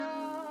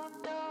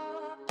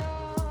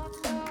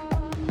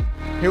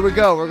Here we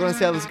go. We're going to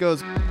see how this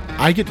goes.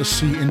 I get to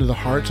see into the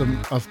hearts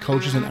of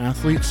coaches and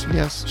athletes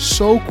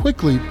so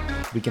quickly.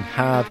 We can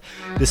have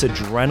this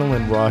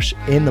adrenaline rush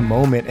in the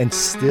moment and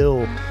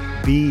still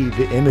be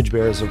the image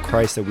bearers of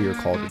Christ that we are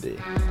called to be.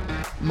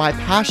 My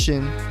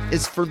passion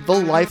is for the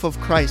life of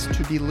Christ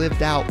to be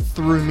lived out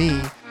through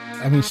me.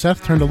 I mean,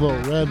 Seth turned a little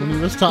red when he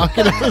was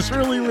talking. It was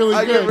really, really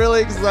I good. get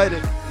really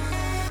excited.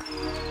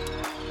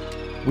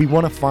 We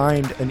want to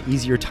find an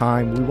easier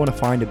time. We want to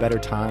find a better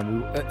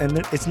time. And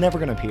it's never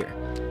going to appear.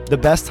 The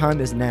best time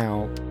is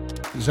now.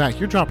 Zach,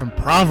 you're dropping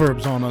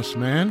proverbs on us,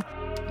 man.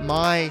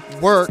 My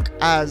work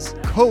as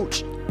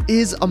coach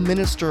is a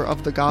minister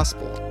of the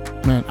gospel.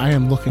 Man, I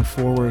am looking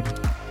forward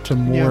to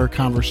more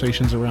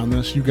conversations around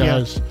this. You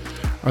guys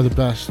are the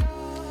best.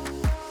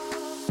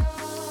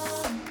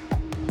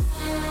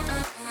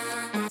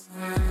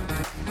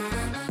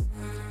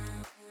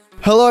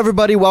 Hello,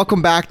 everybody.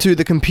 Welcome back to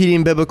the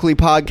Competing Biblically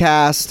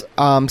podcast.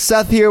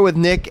 Seth here with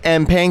Nick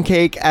and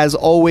Pancake. As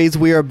always,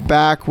 we are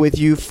back with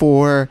you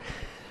for...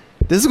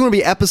 This is going to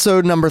be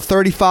episode number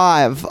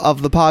 35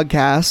 of the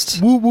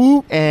podcast. Woo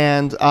woo.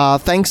 And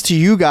thanks to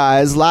you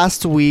guys,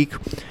 last week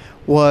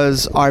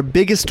was our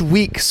biggest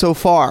week so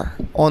far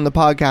on the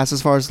podcast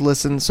as far as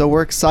listens. So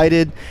we're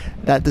excited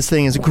that this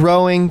thing is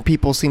growing.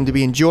 People seem to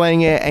be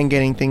enjoying it and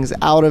getting things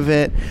out of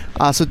it.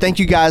 So thank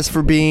you guys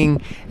for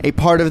being a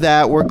part of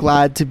that. We're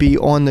glad to be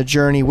on the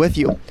journey with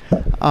you.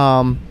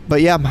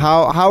 But yeah,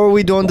 how are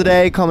we doing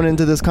today coming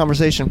into this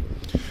conversation?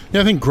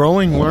 Yeah, I think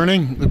growing,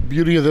 learning, the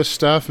beauty of this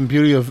stuff and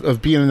beauty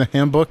of being in the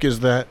handbook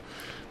is that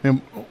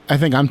I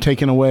think I'm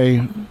taking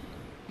away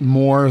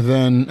more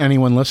than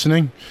anyone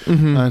listening.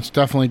 Mm-hmm. It's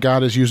definitely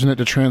God is using it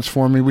to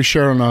transform me. We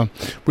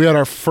had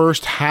our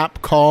first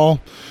HAP call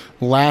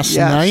last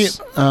night.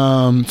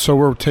 So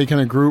we're taking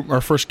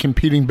our first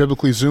Competing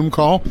Biblically Zoom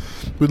call.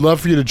 We'd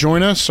love for you to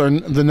join us.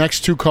 The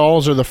next two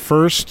calls are the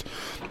 1st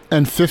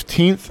and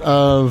 15th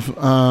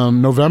of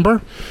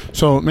November.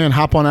 So, man,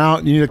 hop on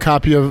out. You need a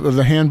copy of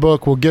the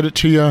handbook. We'll get it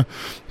to you.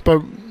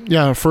 But,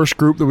 yeah, our first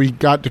group that we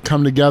got to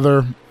come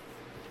together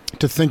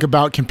to think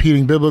about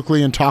competing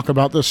biblically and talk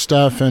about this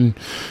stuff. And,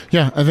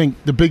 yeah, I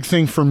think the big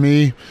thing for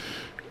me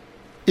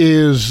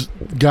is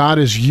God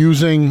is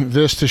using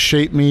this to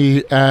shape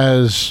me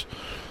as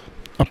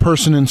a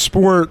person in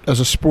sport, as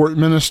a sport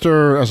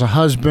minister, as a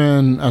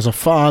husband, as a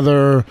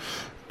father,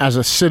 as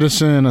a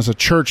citizen, as a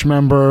church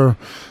member,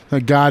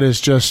 that God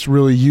is just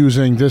really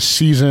using this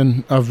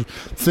season of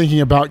thinking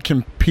about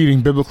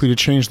competing biblically to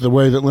change the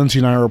way that Lindsay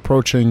and I are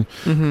approaching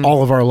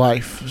all of our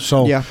life.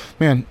 So,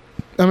 man,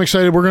 I'm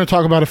excited. We're going to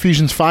talk about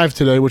Ephesians 5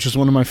 today, which is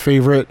one of my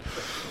favorite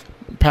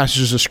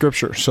passages of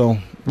Scripture. So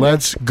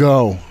let's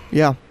go.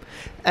 Yeah.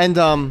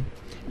 And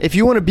if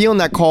you want to be on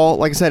that call,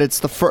 like I said, it's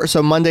the first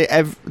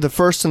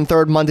and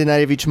third Monday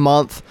night of each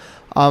month.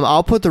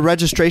 I'll put the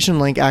registration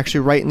link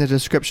actually right in the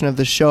description of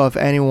the show if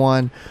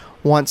anyone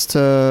wants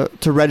to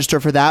register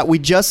for that. We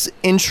just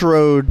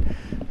introed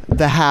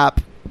the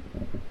HAP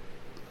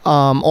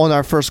on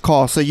our first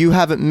call, so you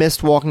haven't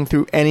missed walking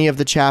through any of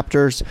the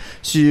chapters.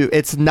 So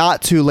it's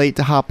not too late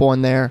to hop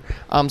on there.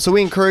 So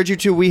we encourage you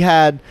to. We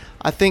had,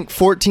 I think,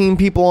 14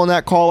 people on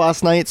that call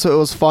last night, so it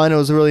was fun. It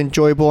was really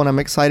enjoyable, and I'm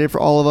excited for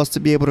all of us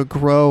to be able to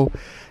grow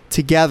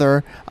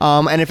together.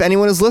 And if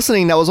anyone is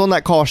listening that was on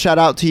that call, shout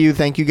out to you.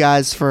 Thank you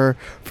guys for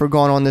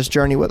going on this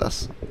journey with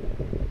us.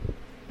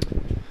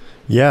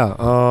 Yeah,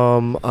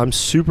 I'm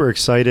super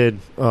excited.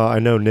 I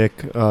know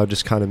Nick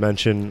just kind of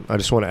mentioned, I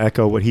just want to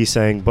echo what he's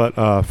saying,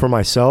 but for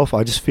myself,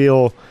 I just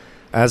feel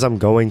as I'm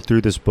going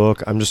through this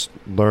book, I'm just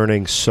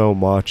learning so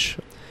much.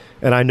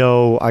 And I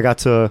know I got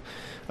to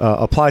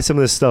apply some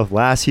of this stuff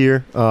last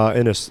year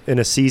in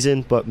a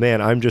season, but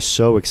man, I'm just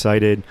so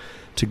excited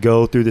to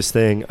go through this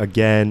thing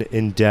again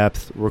in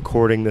depth,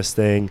 recording this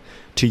thing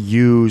to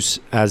use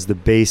as the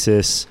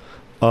basis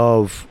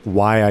of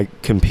why I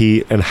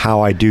compete and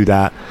how I do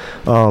that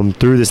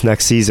through this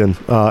next season,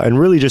 and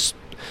really just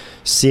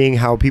seeing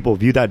how people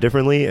view that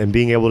differently and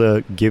being able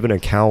to give an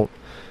account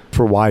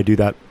for why I do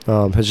that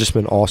has just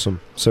been awesome.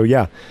 So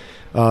yeah,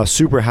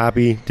 super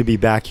happy to be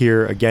back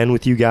here again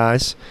with you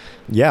guys.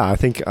 Yeah,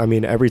 I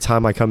mean, every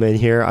time I come in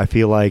here, I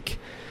feel like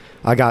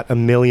I got a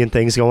million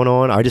things going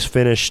on. I just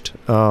finished,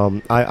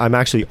 I'm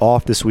actually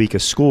off this week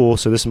of school,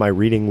 so this is my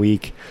reading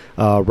week,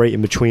 right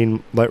in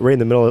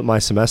the middle of my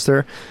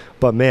semester.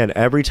 But man,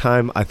 every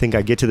time I think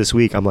I get to this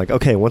week, I'm like,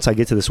 okay, once I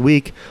get to this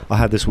week, I'll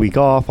have this week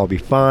off, I'll be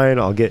fine,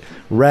 I'll get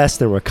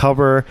rest and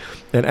recover.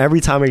 And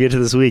every time I get to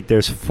this week,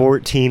 there's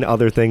 14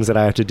 other things that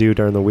I have to do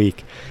during the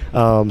week.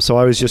 So I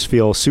always just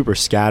feel super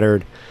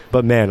scattered.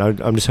 But man,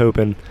 I'm just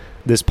hoping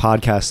this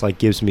podcast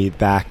gives me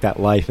back that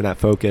life and that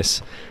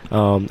focus,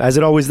 as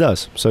it always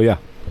does. So yeah.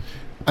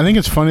 I think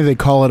it's funny they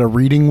call it a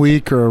reading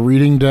week or a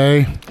reading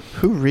day.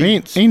 Who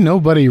reads? Ain't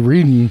nobody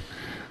reading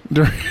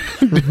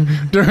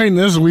during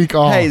this week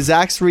off. Hey,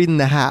 Zach's reading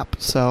the HAP,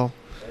 so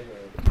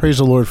praise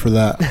the Lord for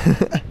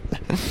that.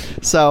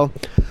 So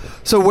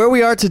where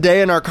we are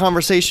today in our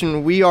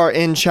conversation, we are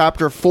in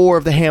chapter 4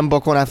 of the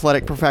Handbook on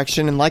Athletic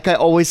Perfection, and like I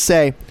always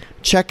say,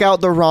 check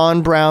out the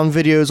Ron Brown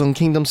videos on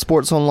Kingdom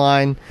Sports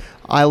Online.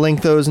 I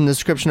link those in the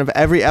description of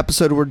every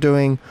episode we're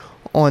doing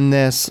on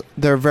this.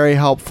 They're very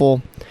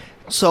helpful.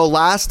 So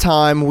last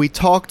time we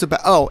talked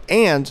about...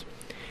 and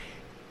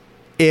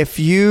if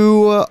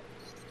you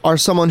are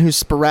someone who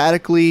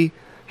sporadically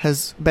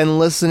has been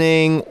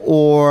listening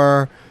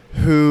or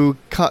who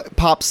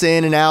pops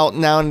in and out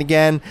now and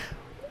again,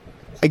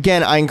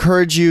 I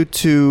encourage you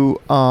to,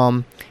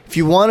 if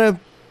you want to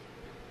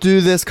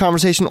do this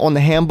conversation on the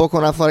Handbook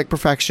on Athletic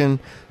Perfection,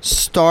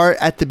 start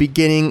at the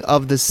beginning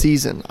of the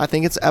season. I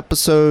think it's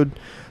episode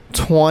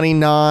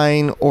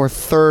 29 or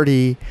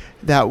 30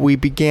 that we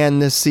began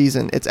this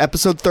season. It's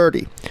episode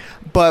 30.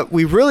 But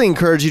we really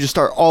encourage you to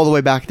start all the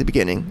way back at the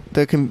beginning.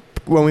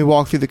 When we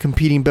walk through the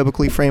Competing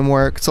Biblically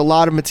framework, it's a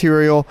lot of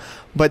material,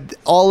 but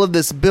all of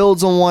this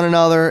builds on one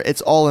another.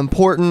 It's all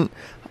important.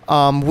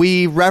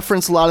 We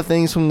reference a lot of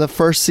things from the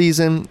first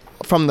season,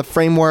 from the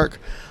framework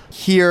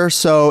here,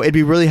 so it'd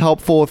be really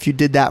helpful if you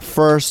did that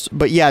first.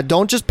 But yeah,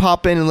 don't just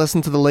pop in and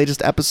listen to the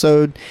latest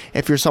episode.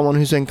 If you're someone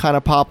who's been kind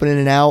of popping in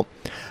and out,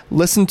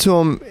 listen to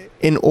them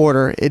in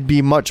order. It'd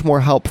be much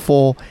more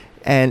helpful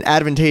and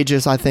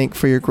advantageous, I think,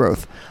 for your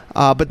growth.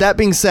 But that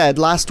being said,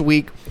 last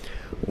week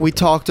we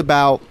talked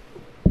about...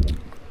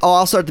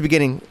 I'll start at the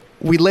beginning.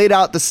 We laid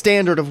out the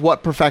standard of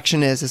what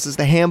perfection is. This is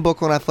the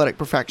Handbook on Athletic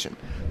Perfection.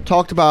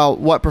 Talked about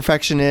what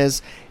perfection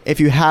is. If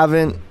you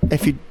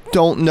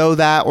don't know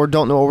that or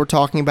don't know what we're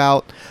talking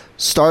about,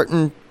 start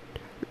in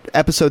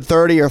episode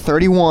 30 or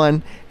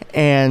 31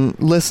 and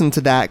listen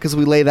to that, because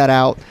we lay that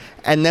out.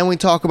 And then we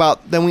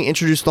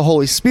introduce the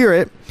Holy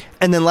Spirit.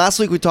 And then last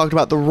week we talked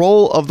about the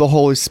role of the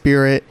Holy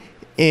Spirit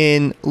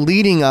in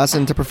leading us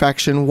into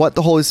perfection, what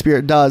the Holy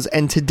Spirit does.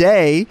 And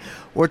today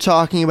we're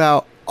talking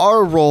about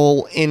our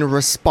role in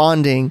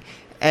responding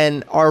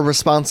and our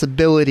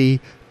responsibility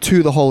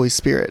to the Holy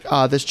Spirit.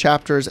 This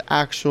chapter is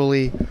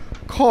actually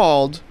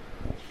called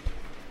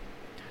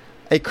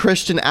A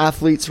Christian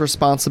Athlete's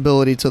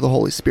Responsibility to the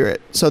Holy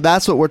Spirit. So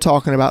that's what we're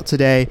talking about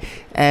today.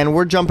 And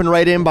we're jumping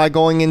right in by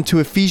going into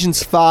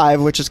Ephesians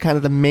 5, which is kind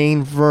of the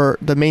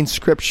main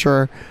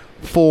scripture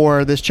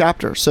for this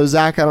chapter. So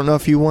Zach, I don't know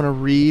if you want to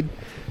read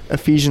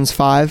Ephesians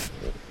 5.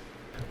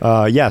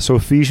 So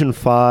Ephesians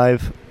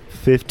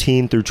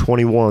 5:15 through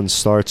 21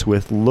 starts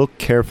with, "Look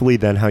carefully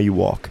then how you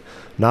walk,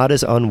 not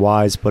as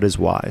unwise but as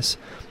wise,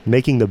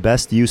 making the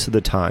best use of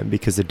the time,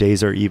 because the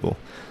days are evil.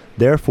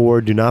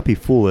 Therefore do not be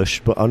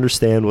foolish, but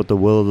understand what the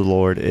will of the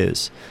Lord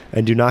is.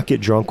 And do not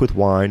get drunk with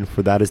wine,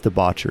 for that is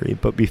debauchery,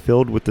 but be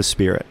filled with the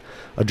Spirit,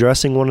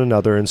 addressing one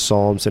another in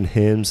psalms and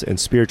hymns and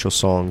spiritual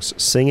songs,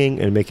 singing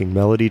and making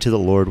melody to the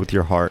Lord with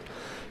your heart,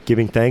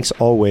 giving thanks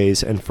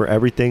always and for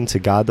everything to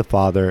God the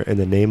Father in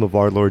the name of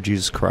our Lord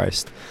Jesus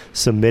Christ,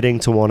 submitting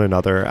to one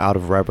another out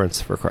of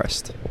reverence for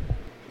Christ."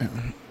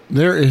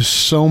 There is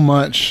so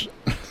much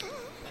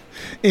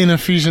in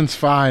Ephesians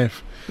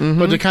 5. Mm-hmm.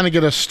 But to kind of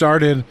get us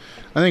started,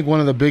 I think one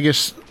of the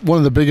biggest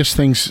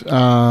things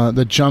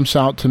that jumps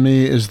out to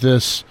me is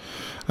this.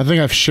 I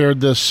think I've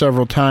shared this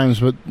several times,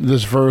 but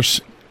this verse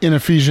in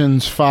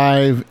Ephesians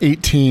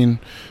 5:18,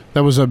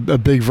 that was a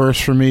big verse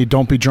for me.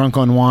 Don't be drunk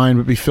on wine,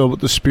 but be filled with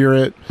the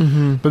Spirit.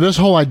 Mm-hmm. But this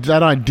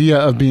that idea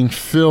of being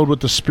filled with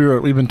the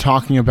Spirit, we've been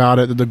talking about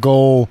it, that the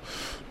goal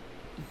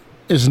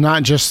is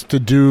not just to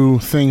do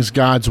things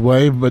God's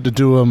way, but to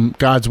do them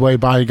God's way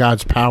by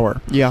God's power.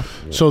 Yeah.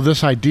 So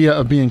this idea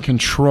of being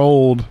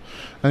controlled,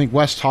 I think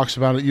Wes talks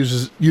about it,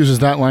 uses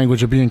that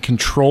language of being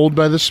controlled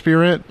by the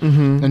Spirit.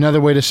 Mm-hmm. Another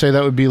way to say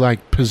that would be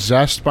like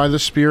possessed by the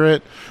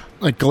Spirit,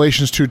 like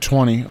Galatians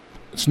 2:20.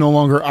 It's no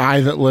longer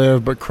I that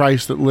live, but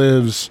Christ that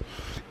lives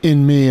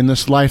in me. In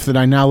this life that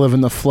I now live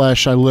in the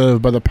flesh, I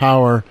live by the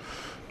power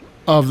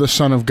of the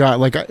Son of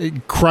God.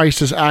 Like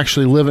Christ is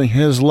actually living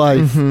his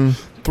life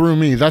through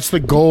me. That's the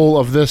goal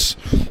of this,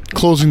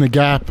 closing the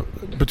gap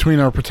between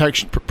our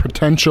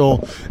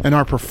potential and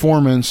our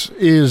performance,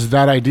 is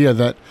that idea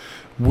that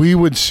we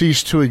would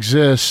cease to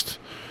exist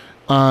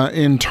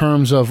in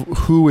terms of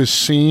who is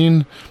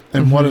seen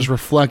and what is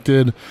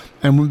reflected,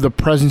 and the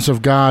presence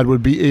of God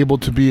would be able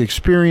to be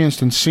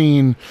experienced and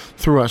seen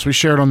through us. We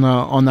shared on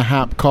the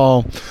HAP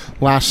call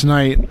last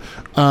night.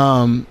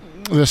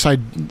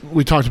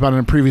 We talked about it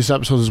in previous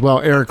episodes as well.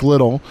 Eric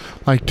Little,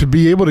 like to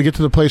be able to get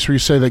to the place where you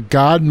say that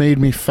God made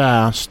me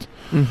fast,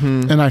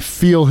 and I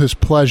feel his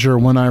pleasure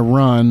when I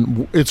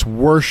run. It's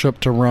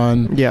worship to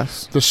run.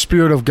 Yes. The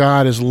Spirit of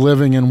God is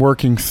living and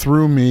working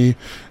through me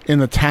in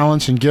the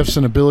talents and gifts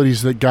and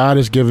abilities that God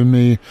has given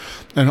me,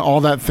 and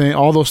all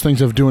those things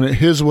of doing it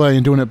his way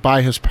and doing it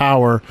by his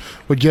power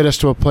would get us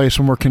to a place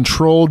when we're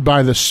controlled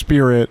by the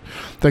Spirit,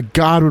 that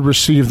God would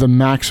receive the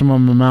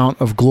maximum amount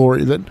of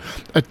glory, that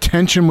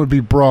attention would be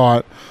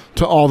brought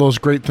to all those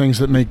great things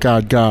that make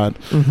God God.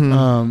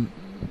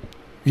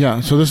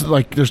 So this is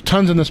like, there's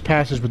tons in this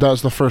passage, but that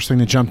was the first thing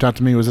that jumped out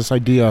to me, was this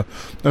idea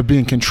of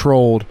being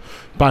controlled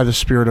by the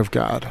Spirit of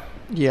God.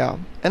 Yeah.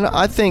 And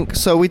I think,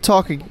 so we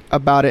talk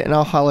about it, and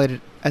I'll highlight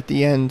it at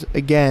the end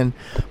again,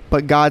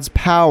 but God's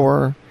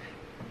power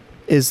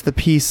is the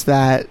piece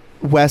that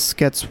Wes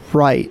gets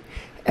right.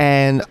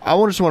 And I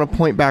just want to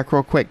point back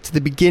real quick to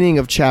the beginning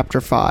of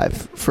chapter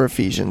 5 for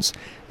Ephesians.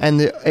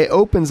 And it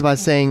opens by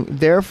saying,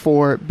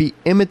 therefore, be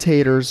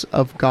imitators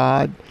of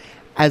God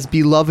as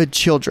beloved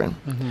children.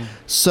 Mm-hmm.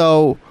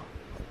 So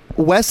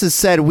Wes has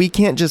said we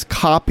can't just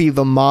copy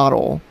the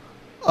model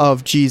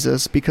of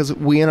Jesus because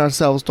we in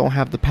ourselves don't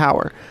have the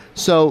power.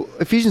 So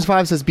Ephesians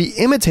 5 says, be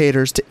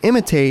imitators to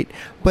imitate,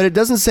 but it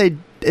doesn't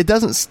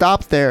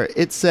stop there.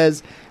 It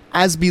says,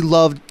 as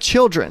beloved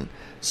children.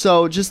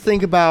 So just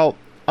think about,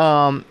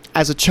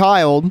 as a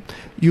child,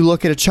 you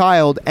look at a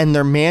child and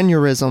their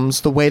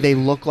mannerisms, the way they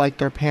look like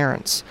their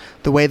parents,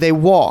 the way they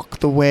walk,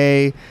 the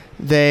way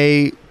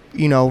they,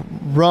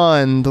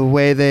 run,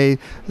 the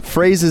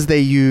phrases they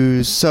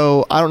use.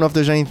 So I don't know if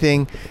there's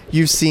anything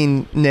you've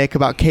seen, Nick,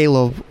 about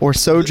Caleb or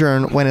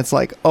Sojourn when it's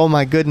like, oh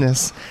my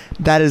goodness,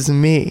 that is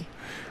me.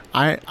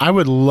 I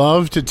would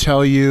love to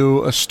tell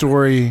you a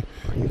story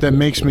that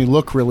makes me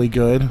look really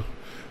good,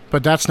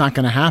 but that's not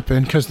going to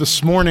happen because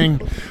this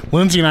morning,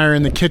 Lindsay and I are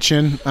in the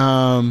kitchen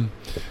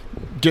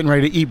getting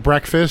ready to eat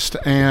breakfast,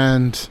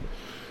 and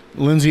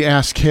Lindsay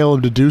asks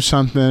Caleb to do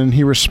something, and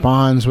he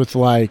responds with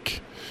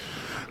like,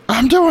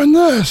 I'm doing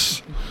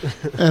this.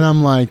 And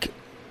I'm like,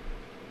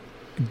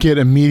 get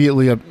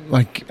immediately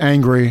like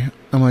angry.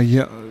 I'm like,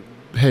 yeah,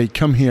 hey,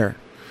 come here.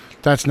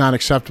 That's not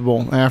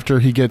acceptable. After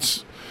he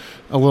gets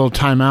a little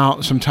time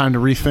out, some time to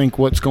rethink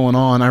what's going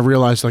on, I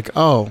realized like,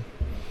 oh,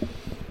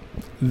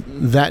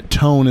 that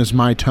tone is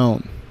my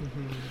tone.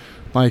 Mm-hmm.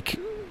 Like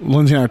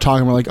Lindsay and I are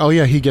talking about like, oh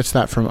yeah, he gets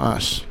that from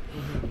us.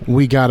 Mm-hmm.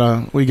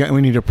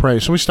 We need to pray.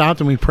 So we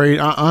stopped and we prayed.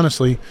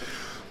 Honestly,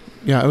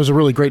 yeah, it was a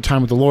really great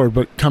time with the Lord,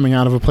 but coming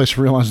out of a place of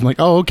realizing like,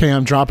 oh, okay,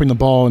 I'm dropping the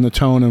ball in the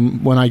tone,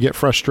 and when I get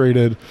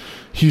frustrated,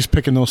 he's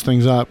picking those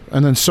things up.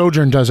 And then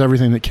Sojourn does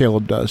everything that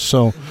Caleb does.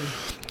 So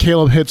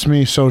Caleb hits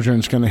me,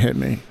 Sojourn's going to hit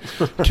me.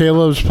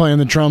 Caleb's playing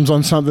the drums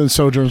on something,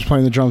 Sojourn's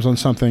playing the drums on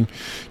something.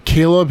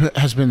 Caleb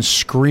has been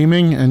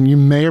screaming, and you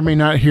may or may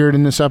not hear it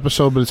in this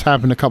episode, but it's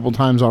happened a couple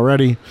times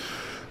already,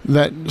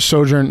 that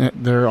Sojourn,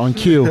 they're on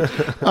cue.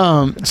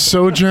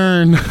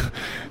 Sojourn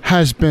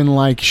has been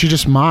like, she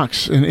just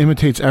mocks and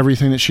imitates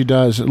everything that she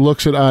does. It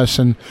looks at us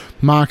and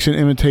mocks and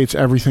imitates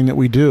everything that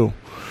we do.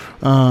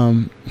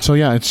 So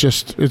yeah,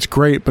 it's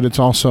great, but it's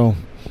also,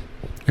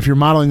 if you're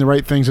modeling the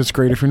right things, it's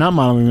great. If you're not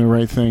modeling the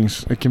right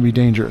things, it can be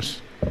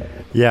dangerous.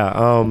 Yeah,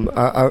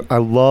 I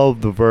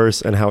love the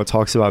verse and how it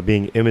talks about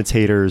being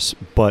imitators,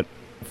 but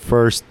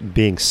first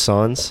being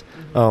sons.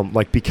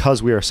 Like,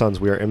 because we are sons,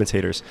 we are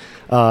imitators.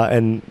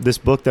 And this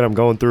book that I'm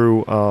going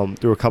through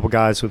a couple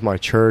guys with my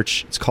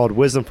church, it's called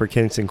Wisdom for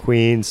Kings and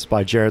Queens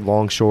by Jared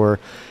Longshore.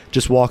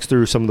 Just walks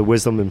through some of the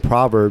wisdom in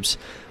Proverbs.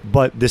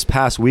 But this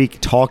past week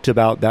talked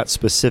about that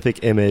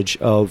specific image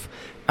of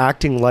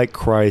acting like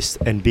Christ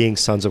and being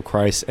sons of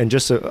Christ. And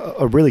just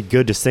a really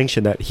good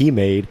distinction that he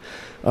made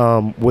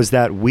was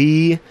that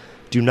we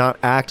do not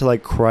act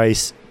like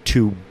Christ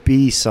to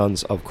be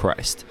sons of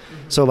Christ.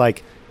 Mm-hmm. So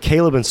like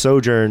Caleb and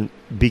Sojourn,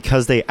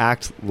 because they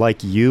act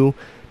like you,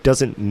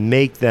 doesn't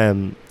make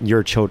them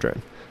your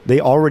children. They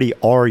already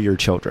are your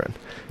children.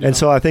 Yeah. And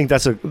so I think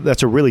that's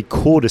a really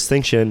cool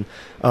distinction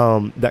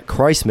that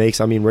Christ makes.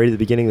 I mean, right at the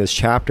beginning of this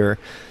chapter,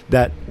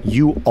 that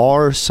you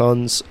are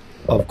sons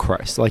of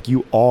Christ. Like,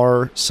 you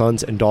are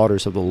sons and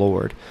daughters of the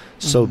Lord. Mm-hmm.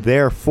 So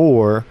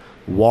therefore,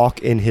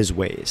 walk in his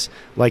ways.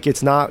 Like,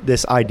 it's not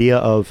this idea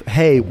of,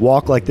 hey,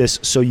 walk like this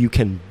so you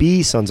can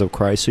be sons of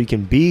Christ, so you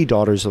can be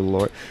daughters of the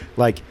Lord.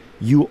 Like,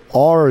 you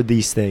are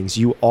these things.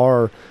 You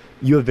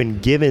have been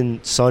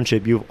given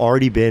sonship. You've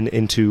already been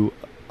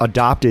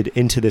adopted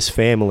into this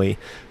family.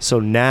 So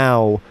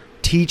now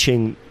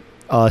teaching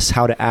us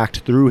how to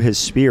act through his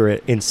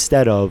Spirit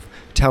instead of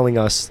telling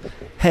us,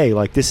 hey,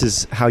 like, this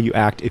is how you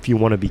act if you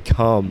want to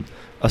become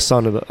a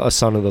son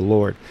of the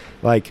Lord.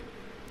 Like,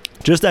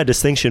 just that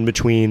distinction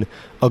between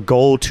a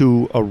goal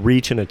to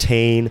reach and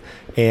attain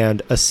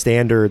and a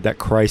standard that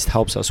Christ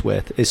helps us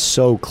with is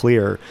so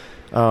clear.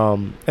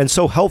 And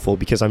so helpful,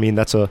 because I mean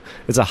it's a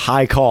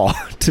high call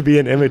to be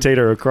an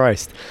imitator of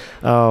Christ.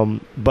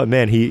 But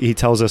man, he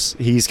tells us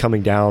he's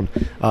coming down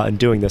and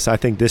doing this. I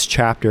think this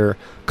chapter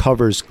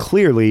covers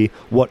clearly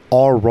what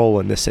our role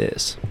in this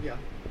is. Yeah.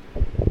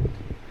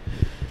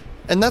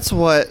 And that's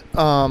what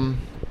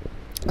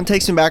it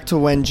takes me back to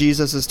when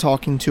Jesus is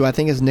talking to, I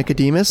think it's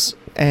Nicodemus,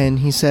 and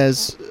he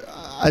says,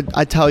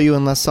 I tell you,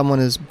 unless someone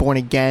is born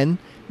again,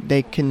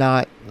 they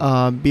cannot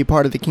be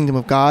part of the kingdom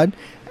of God.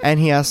 And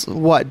he asks,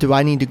 what, do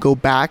I need to go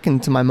back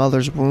into my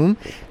mother's womb?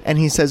 And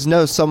he says,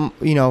 no,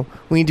 we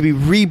need to be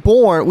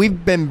reborn.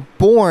 We've been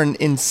born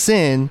in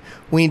sin.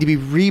 We need to be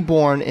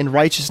reborn in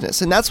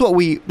righteousness. And that's what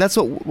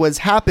was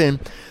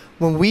happen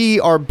when we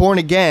are born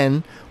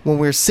again, when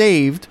we're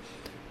saved.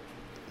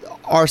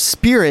 Our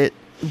spirit,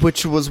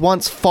 which was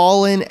once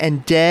fallen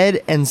and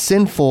dead and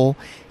sinful,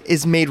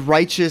 is made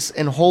righteous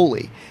and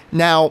holy.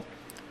 Now,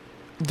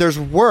 there's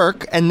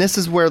work, and this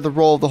is where the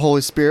role of the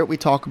Holy Spirit, we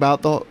talked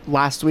about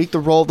last week,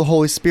 the role of the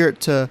Holy Spirit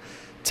to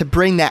to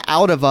bring that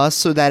out of us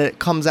so that it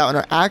comes out in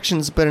our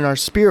actions, but in our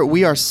spirit,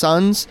 we are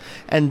sons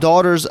and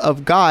daughters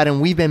of God,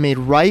 and we've been made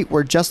right.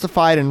 We're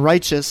justified and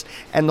righteous,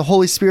 and the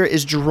Holy Spirit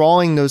is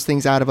drawing those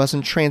things out of us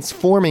and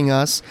transforming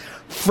us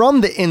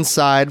from the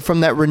inside,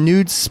 from that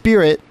renewed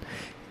spirit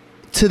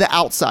to the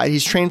outside.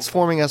 He's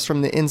transforming us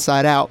from the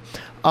inside out.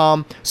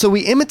 So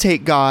we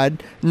imitate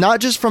God, not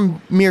just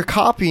from mere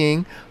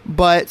copying,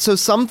 but so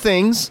some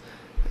things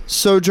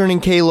Sojourn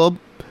and Caleb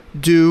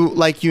do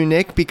like you,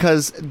 Nick,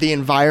 because the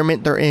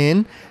environment they're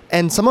in,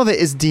 and some of it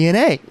is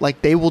DNA.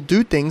 Like they will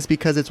do things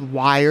because it's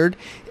wired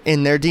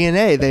in their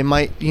DNA. They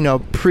might,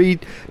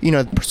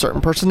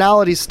 certain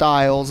personality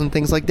styles and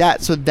things like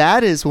that. So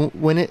that is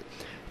when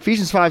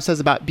Ephesians 5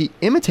 says about be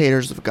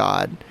imitators of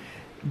God.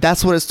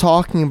 That's what it's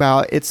talking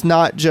about. It's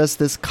not just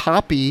this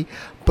copy,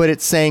 but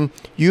it's saying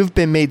you've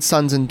been made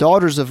sons and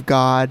daughters of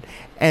God,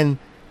 and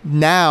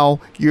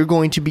now you're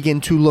going to begin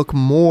to look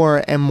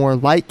more and more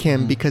like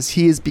him because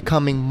he is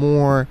becoming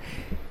more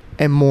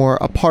and more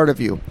a part of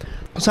you.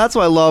 So that's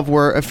what I love,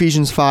 where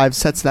Ephesians 5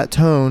 sets that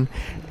tone.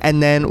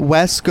 And then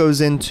Wes goes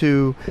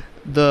into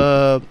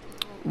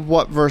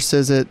what verse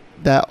is it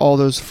that all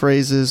those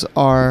phrases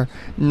are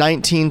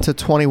 19 to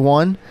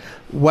 21.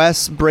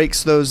 Wes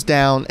breaks those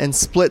down and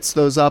splits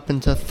those up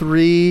into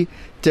 3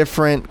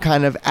 different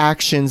kind of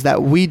actions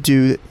that we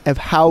do of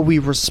how we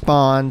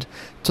respond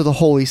to the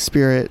Holy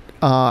Spirit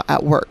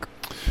at work.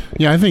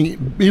 Yeah, I think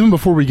even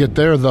before we get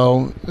there,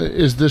 though,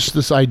 is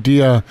this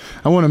idea.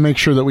 I want to make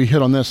sure that we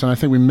hit on this, and I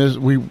think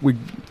we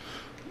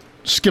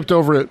skipped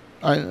over it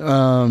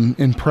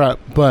in prep,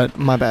 but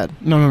my bad.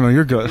 No,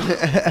 you're good.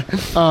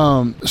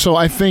 So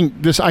I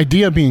think this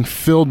idea of being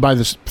filled with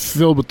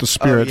the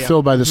Spirit,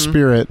 filled by the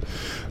Spirit,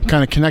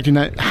 kind of connecting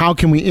that. How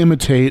can we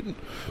imitate?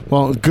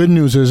 Well, good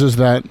news is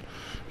that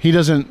he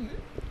doesn't.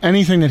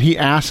 Anything that he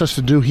asks us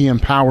to do, he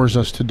empowers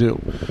us to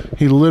do.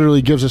 He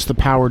literally gives us the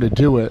power to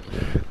do it.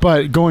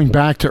 But going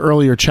back to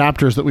earlier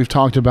chapters that we've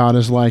talked about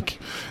is like,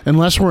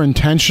 unless we're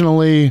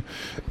intentionally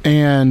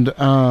and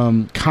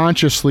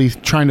consciously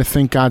trying to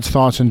think God's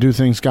thoughts and do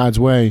things God's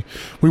way,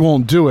 we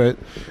won't do it.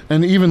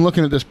 And even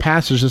looking at this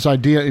passage, this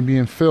idea of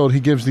being filled, he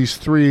gives these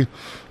 3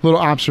 little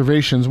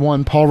observations.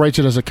 One, Paul writes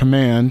it as a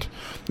command.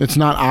 It's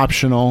not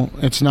optional.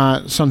 It's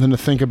not something to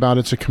think about.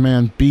 It's a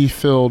command. Be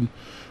filled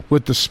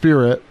with the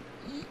Spirit.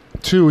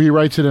 2, he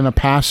writes it in a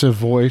passive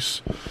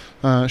voice,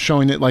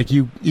 showing that like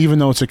you, even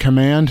though it's a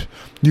command,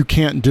 you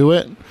can't do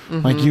it.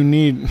 Like you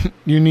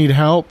need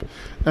help.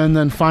 And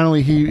then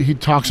finally, he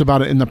talks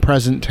about it in the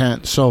present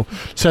tense. So,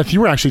 Seth, you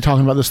were actually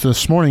talking about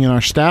this morning in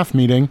our staff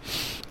meeting.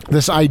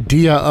 This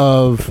idea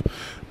of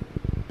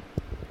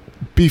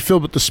be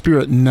filled with the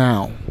Spirit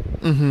now.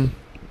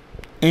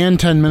 And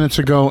 10 minutes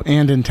ago,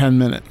 and in 10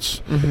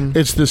 minutes.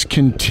 It's this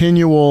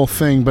continual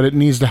thing, but it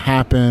needs to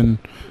happen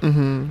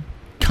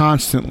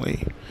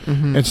constantly.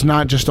 It's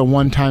not just a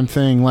one-time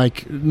thing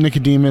like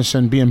Nicodemus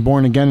and being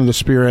born again in the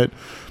Spirit.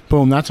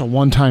 Boom, that's a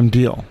one-time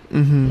deal.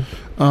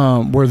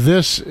 Where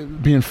this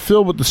being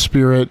filled with the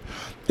Spirit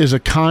is a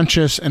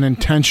conscious and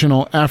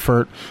intentional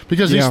effort,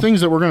 because these things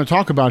that we're going to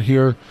talk about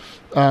here,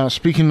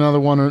 speaking to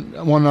one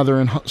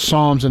another in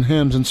psalms and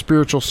hymns and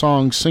spiritual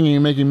songs, singing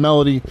and making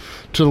melody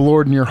to the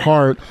Lord in your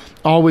heart,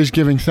 always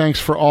giving thanks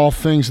for all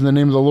things in the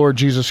name of the Lord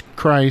Jesus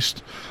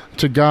Christ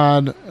to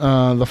God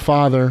the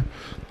Father,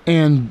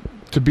 and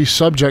to be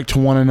subject to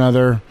one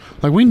another.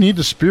 Like, we need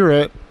the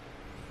Spirit.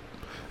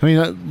 I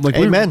mean, like,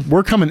 Amen.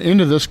 We're coming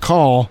into this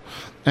call,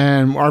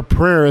 and our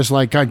prayer is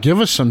like, God, give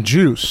us some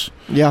juice.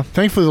 Yeah.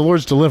 Thankfully, the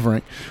Lord's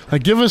delivering.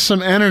 Like, give us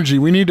some energy.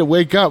 We need to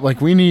wake up.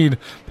 Like, we need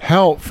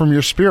help from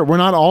your Spirit. We're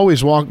not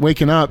always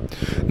waking up.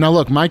 Now,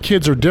 look, my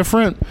kids are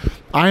different.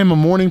 I am a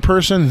morning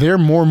person. They're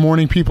more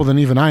morning people than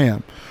even I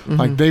am.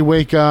 Like, they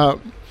wake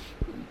up.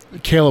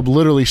 Caleb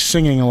literally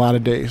singing a lot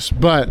of days,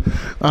 but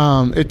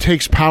it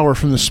takes power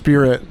from the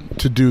Spirit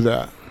to do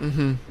that.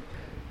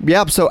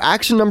 Yep. So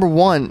action number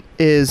 1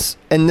 is,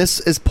 and this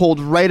is pulled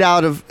right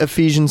out of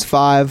Ephesians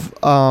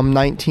 5,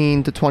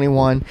 19 to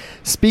 21,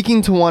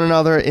 speaking to one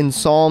another in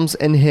psalms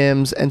and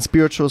hymns and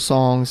spiritual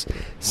songs,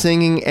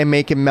 singing and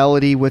making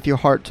melody with your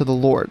heart to the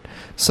Lord.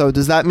 So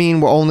does that mean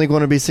we're only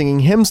going to be singing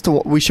hymns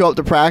we show up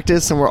to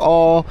practice and we're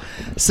all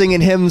singing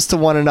hymns to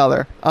one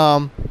another?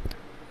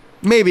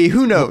 Maybe,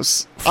 who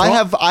knows? I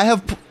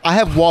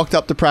have walked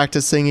up to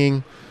practice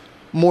singing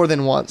more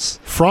than once.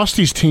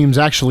 Frosty's teams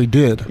actually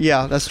did.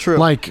 Yeah, that's true.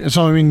 Like,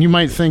 so I mean, you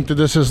might think that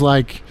this is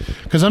like,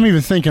 because I'm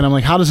even thinking, I'm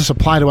like, how does this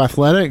apply to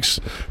athletics?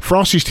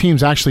 Frosty's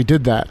teams actually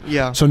did that.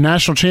 Yeah. So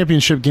national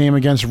championship game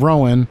against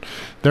Rowan,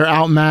 they're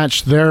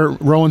outmatched.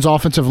 Rowan's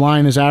offensive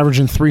line is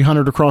averaging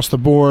 300 across the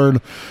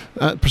board.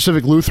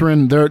 Pacific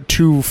Lutheran, they're at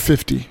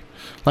 250.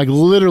 Like,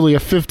 literally a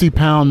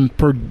 50-pound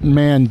per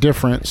man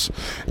difference.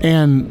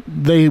 And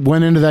they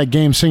went into that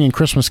game singing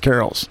Christmas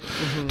carols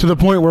to the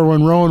point where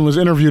when Rowan was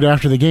interviewed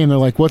after the game, they're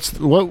like, what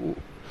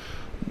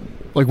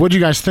like, what do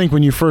you guys think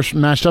when you first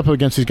matched up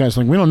against these guys?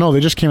 Like, we don't know. They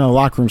just came out of the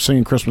locker room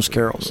singing Christmas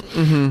carols.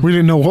 Mm-hmm. We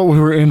didn't know what we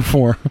were in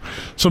for.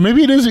 So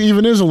maybe it is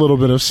a little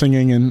bit of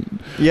singing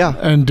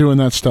and doing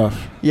that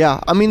stuff.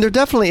 Yeah, I mean, there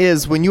definitely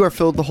is. When you are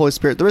filled with the Holy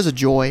Spirit, there is a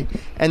joy.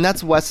 And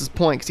that's Wes's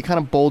point, because he kind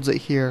of bolds it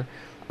here.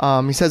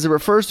 He says it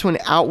refers to an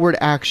outward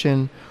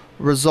action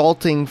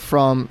resulting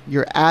from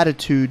your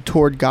attitude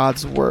toward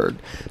God's word.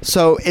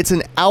 So it's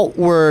an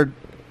outward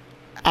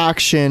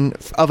action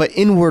of an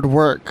inward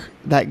work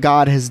that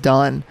God has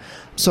done.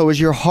 So as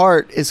your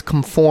heart is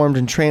conformed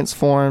and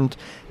transformed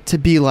to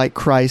be like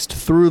Christ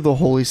through the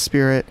Holy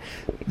Spirit,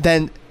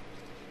 then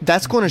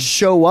that's going to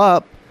show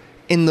up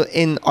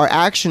in our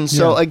actions.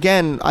 So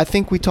again, I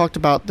think we talked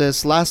about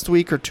this last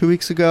week or 2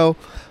 weeks ago,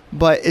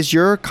 but is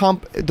your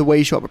the way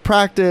you show up at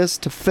practice,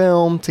 to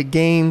film, to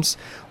games,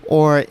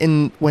 or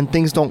when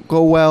things don't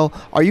go well,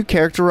 are you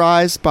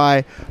characterized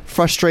by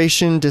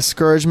frustration,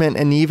 discouragement,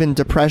 and even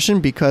depression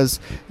because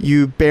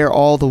you bear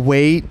all the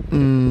weight,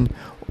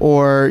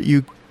 or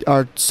you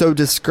are so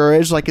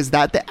discouraged? Like, is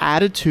that the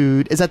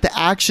attitude? Is that the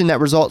action that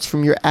results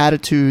from your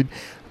attitude?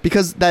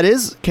 Because that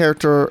is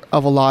character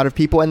of a lot of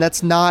people, and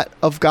that's not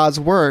of God's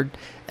word.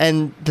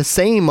 And the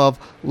same of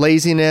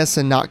laziness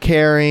and not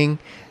caring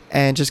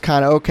and just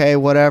kind of, okay,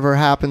 whatever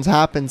happens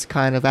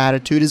kind of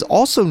attitude is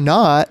also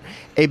not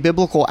a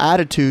biblical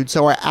attitude.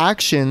 So our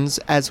actions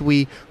as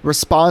we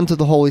respond to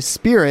the Holy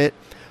Spirit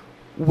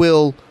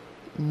will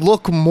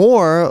look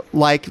more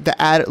like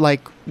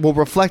will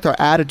reflect our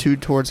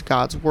attitude towards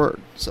God's word.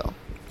 So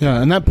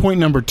yeah, and that point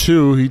number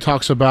 2, he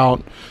talks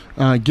about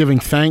giving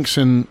thanks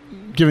in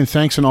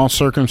all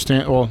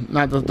circumstance. Well,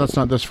 that's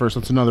not this verse.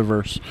 That's another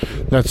verse.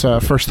 That's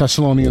 1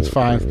 Thessalonians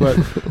 5. But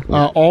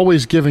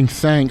always giving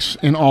thanks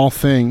in all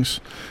things.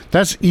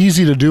 That's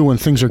easy to do when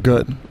things are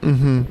good.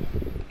 Mm-hmm.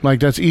 Like,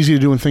 that's easy to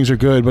do when things are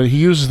good. But he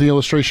uses the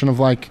illustration of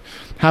like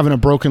having a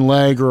broken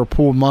leg or a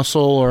pulled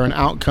muscle or an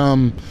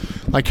outcome.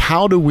 Like,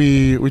 how do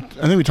I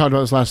think we talked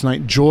about this last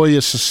night. Joy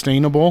is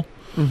sustainable.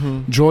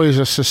 Mm-hmm. Joy is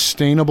a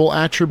sustainable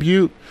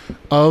attribute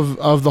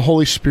of the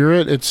Holy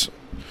Spirit. It's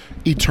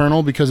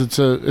eternal because it's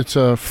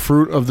a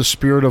fruit of the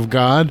Spirit of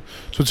God,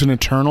 so it's an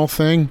eternal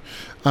thing,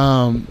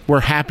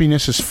 where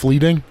happiness is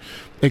fleeting.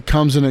 It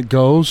comes and it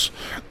goes.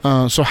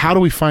 So how do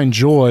we find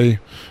joy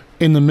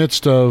in the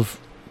midst of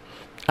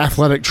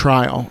athletic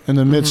trial, in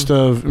the midst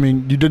of, I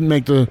mean, you didn't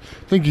make I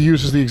think he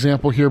uses the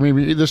example here,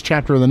 maybe this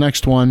chapter or the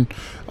next one,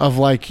 of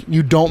like,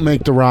 you don't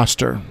make the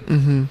roster.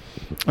 Mm-hmm.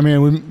 I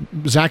mean,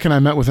 Zach and I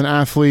met with an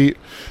athlete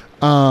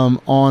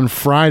on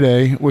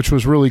Friday, which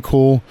was really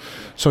cool.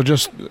 So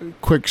just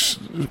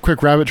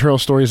quick rabbit trail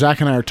story.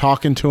 Zach and I are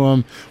talking to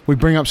him. We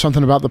bring up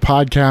something about the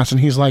podcast, and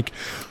he's like,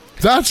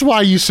 "That's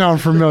why you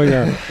sound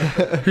familiar."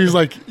 He's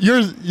like,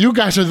 "You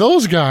guys are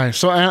those guys."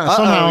 So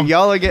somehow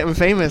y'all are getting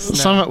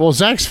famous now. Well,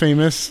 Zach's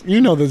famous.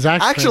 You know that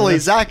Zach's actually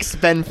famous. Zach's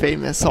been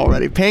famous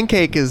already.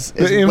 Pancake is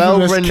well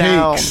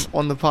renowned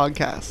on the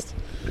podcast,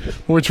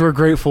 which we're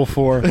grateful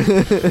for.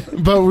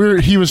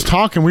 But he was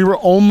talking. We were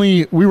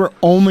only.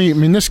 I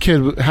mean, this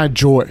kid had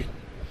joy,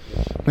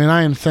 and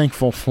I am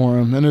thankful for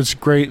him, and it's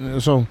great.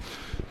 So,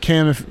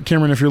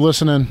 Cameron, if you're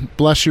listening,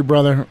 bless you,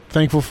 brother.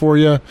 Thankful for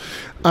you.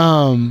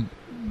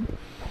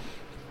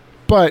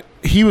 But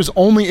he was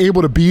only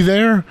able to be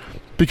there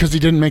because he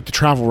didn't make the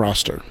travel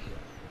roster.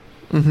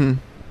 Mm-hmm.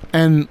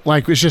 And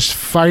like, was just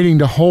fighting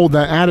to hold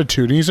that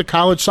attitude. And he's a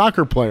college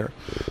soccer player.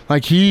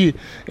 Like, he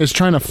is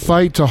trying to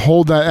fight to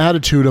hold that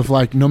attitude of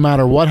like, no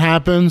matter what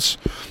happens,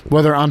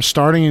 whether I'm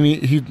starting, and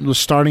he was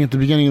starting at the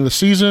beginning of the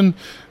season,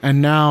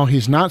 and now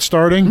he's not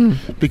starting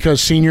because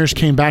seniors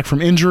came back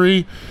from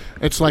injury.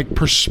 It's like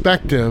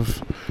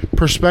perspective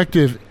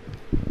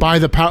by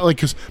the power, like,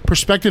 because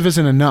perspective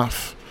isn't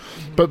enough,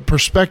 but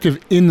perspective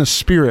in the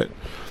Spirit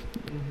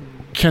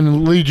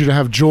can lead you to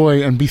have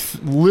joy and be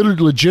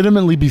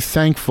legitimately be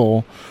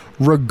thankful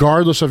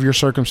regardless of your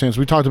circumstance.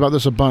 We talked about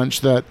this a bunch,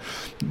 that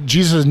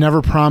Jesus has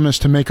never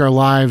promised to make our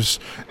lives,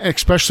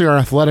 especially our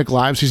athletic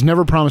lives, he's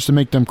never promised to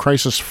make them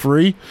crisis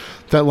free,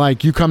 that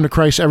like, you come to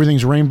Christ,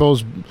 everything's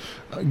rainbows,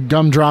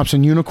 gumdrops,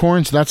 and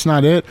unicorns. That's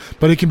not it.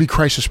 But it can be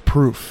crisis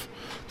proof,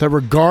 that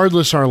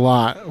regardless our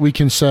lot, we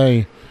can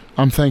say,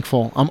 I'm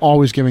thankful. I'm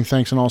always giving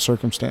thanks in all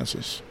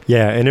circumstances.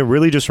 Yeah, and it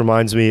really just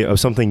reminds me of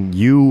something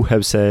you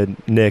have said,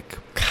 Nick,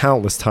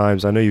 countless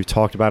times. I know you've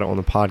talked about it on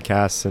the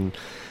podcast,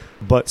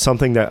 but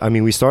something that, I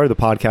mean, we started the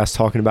podcast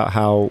talking about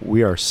how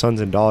we are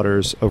sons and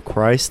daughters of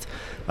Christ,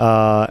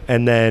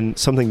 and then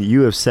something that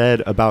you have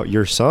said about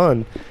your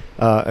son,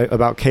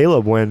 about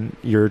Caleb, when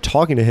you're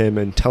talking to him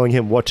and telling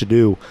him what to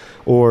do,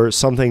 or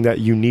something that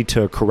you need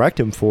to correct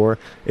him for,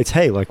 it's,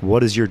 hey, like,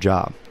 what is your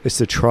job? It's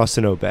to trust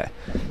and obey.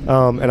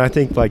 And I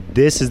think like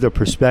this is the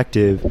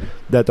perspective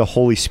that the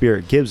Holy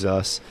Spirit gives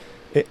us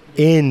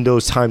in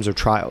those times of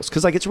trials.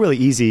 Because like, it's really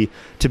easy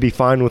to be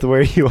fine with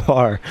where you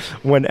are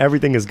when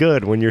everything is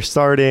good, when you're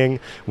starting,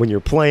 when you're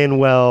playing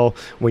well,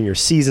 when your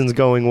season's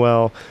going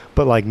well.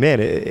 But like, man,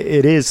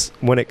 it is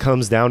when it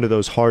comes down to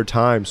those hard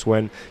times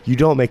when you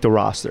don't make the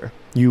roster,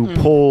 you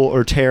pull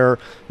or tear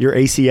your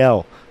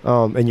ACL,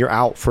 and you're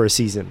out for a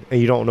season and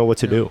you don't know what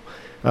to do.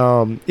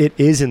 it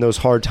is in those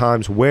hard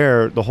times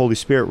where the Holy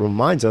Spirit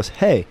reminds us,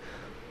 hey,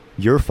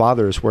 your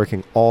Father is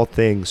working all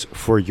things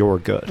for your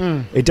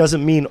good. It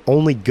doesn't mean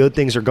only good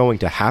things are going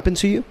to happen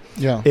to you.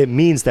 Yeah. It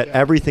means that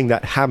everything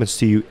that happens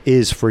to you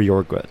is for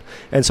your good.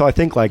 And so I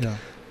think, like,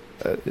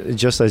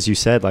 just as you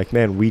said, like,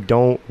 man, we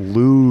don't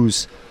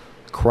lose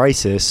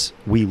crisis.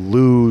 We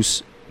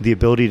lose the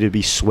ability to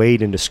be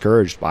swayed and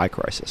discouraged by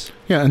crisis.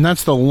 Yeah, and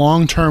that's the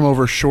long-term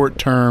over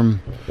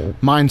short-term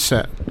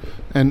mindset.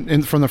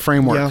 And from the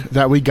framework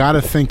that we got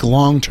to think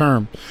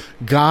long-term.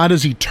 God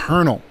is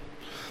eternal.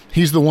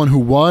 He's the one who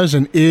was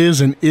and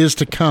is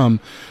to come.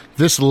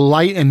 This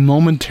light and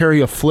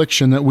momentary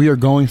affliction that we are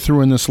going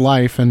through in this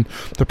life, and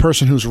the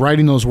person who's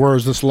writing those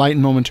words, this light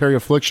and momentary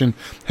affliction,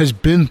 has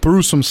been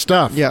through some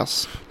stuff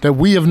that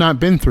we have not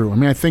been through. I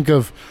mean, I think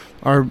of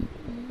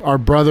our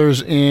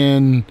brothers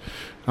in...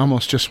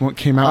 almost just what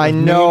came out with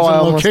names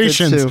and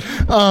locations.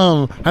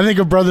 I think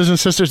of brothers and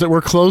sisters that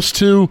we're close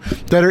to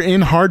that are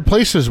in hard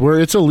places where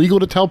it's illegal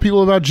to tell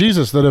people about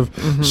Jesus, that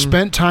have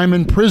spent time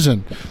in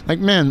prison. Like,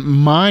 man,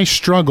 my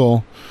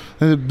struggle,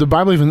 the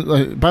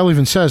Bible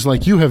even says,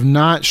 like, you have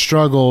not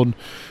struggled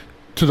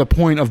to the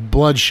point of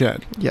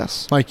bloodshed.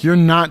 Yes. Like, you're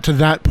not to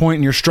that point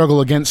in your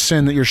struggle against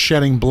sin that you're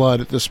shedding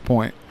blood at this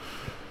point.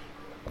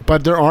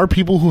 But there are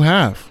people who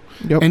have.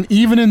 Yep. And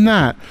even in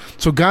that,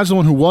 so God's the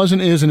one who was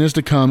and is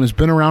to come, has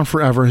been around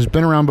forever, has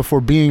been around before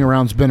being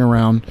around's been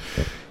around.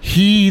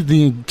 He,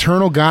 the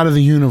eternal God of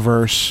the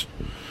universe,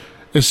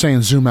 is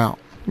saying, zoom out.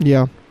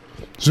 Yeah.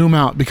 Zoom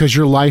out, because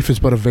your life is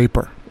but a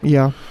vapor.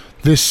 Yeah.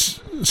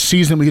 This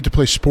season we get to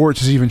play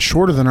sports is even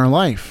shorter than our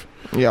life.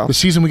 Yeah. The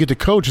season we get to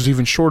coach is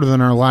even shorter than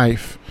our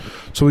life.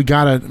 So we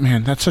gotta,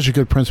 man, that's such a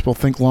good principle.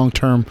 Think long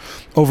term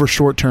over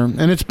short term.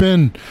 And it's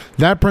been,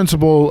 that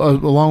principle,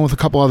 along with a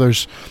couple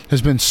others,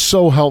 has been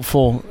so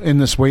helpful in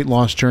this weight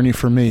loss journey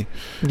for me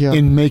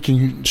in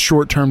making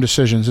short term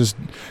decisions. Is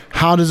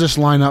how does this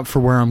line up for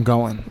where I'm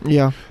going?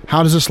 Yeah.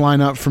 How does this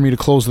line up for me to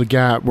close the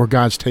gap where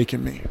God's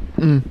taking me?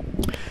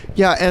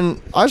 Yeah,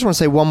 and I just want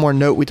to say one more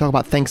note. We talk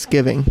about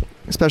Thanksgiving,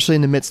 especially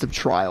in the midst of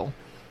trial.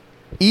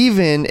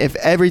 Even if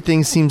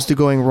everything seems to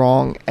going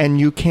wrong and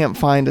you can't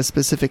find a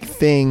specific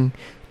thing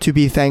to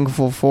be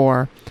thankful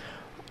for,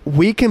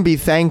 we can be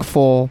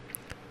thankful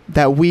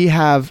that we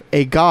have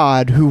a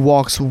God who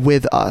walks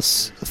with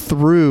us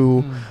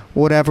through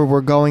whatever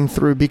we're going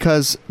through.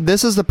 Because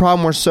this is the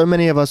problem where so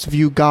many of us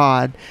view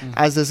God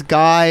as this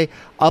guy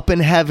up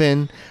in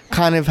heaven,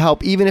 kind of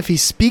help. Even if he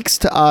speaks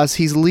to us,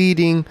 he's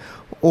leading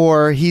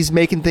or he's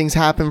making things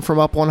happen from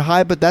up on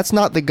high, but that's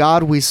not the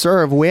God we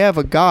serve. We have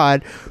a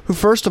God who,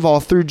 first of all,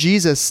 through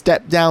Jesus,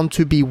 stepped down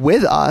to be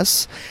with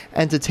us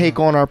and to take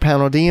on our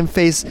penalty and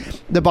face.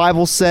 The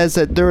Bible says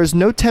that there is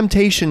no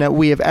temptation that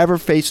we have ever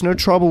faced, no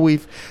trouble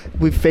we've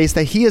faced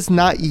that he has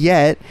not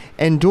yet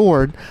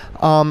endured.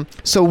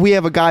 So we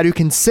have a God who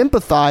can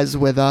sympathize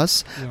with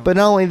us, but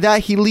not only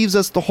that, he leaves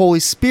us the Holy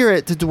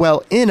Spirit to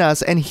dwell in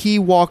us, and he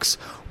walks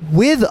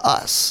with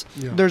us.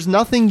 There's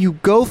nothing you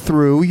go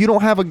through. You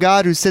don't have a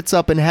God who sits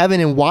up in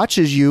heaven and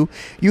watches you.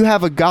 You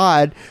have a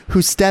God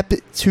who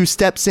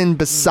steps in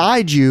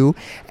beside you,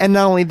 and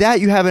not only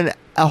that, you have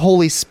a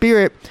Holy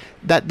Spirit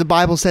that the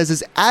Bible says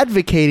is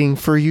advocating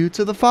for you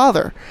to the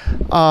Father.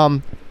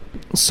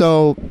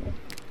 So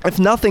if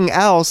nothing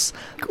else,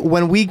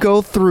 when we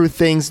go through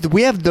things,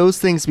 we have those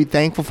things to be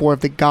thankful for,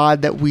 of the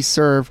God that we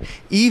serve,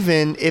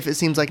 even if it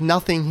seems like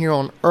nothing here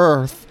on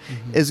earth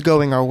is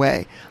going our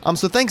way.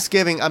 So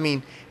Thanksgiving, I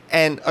mean,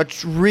 and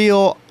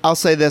I'll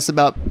say this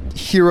about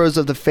heroes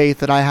of the faith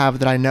that I have,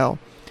 that I know.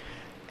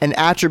 An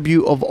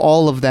attribute of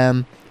all of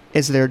them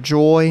is their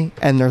joy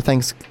and their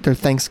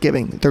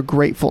thanksgiving, their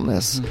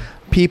gratefulness.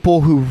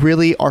 People who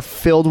really are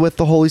filled with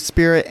the Holy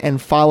Spirit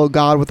and follow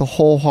God with a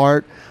whole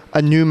heart,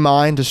 a new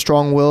mind, a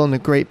strong will, and a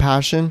great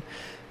passion,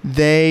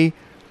 they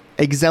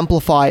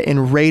exemplify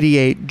and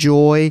radiate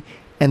joy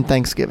and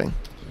thanksgiving.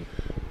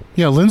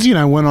 Yeah, Lindsay and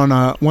I went on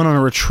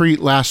a retreat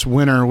last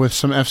winter with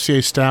some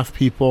FCA staff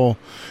people,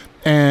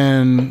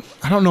 and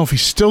I don't know if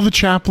he's still the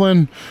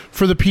chaplain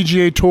for the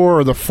PGA Tour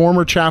or the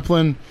former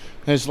chaplain.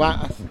 I'm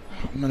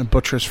going to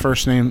butcher his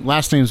first name.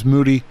 Last name's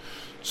Moody.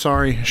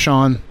 Sorry,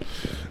 Sean.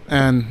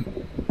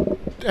 And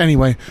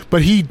anyway,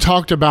 but he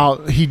talked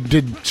about, he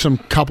did some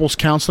couples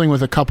counseling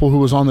with a couple who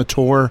was on the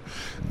tour,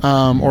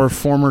 or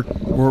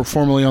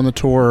formerly on the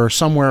tour, or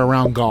somewhere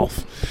around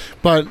golf.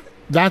 But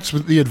that's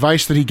the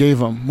advice that he gave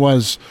them,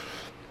 was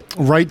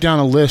write down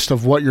a list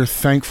of what you're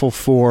thankful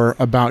for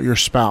about your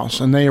spouse.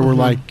 And they were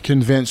like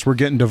convinced we're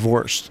getting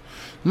divorced.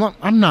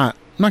 I'm not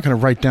going to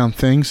write down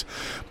things,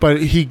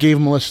 but he gave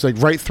them a list, like,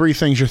 write 3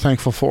 things you're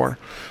thankful for.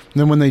 And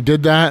then when they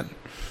did that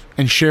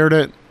and shared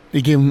it,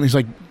 he's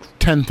like,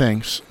 10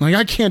 things. Like,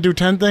 I can't do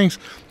 10 things,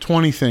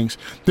 20 things.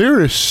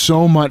 There is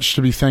so much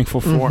to be thankful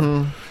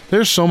for.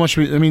 There's so much.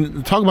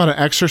 Talk about an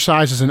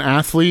exercise as an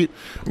athlete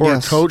or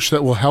a coach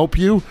that will help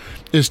you,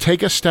 is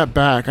take a step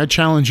back. I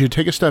challenge you,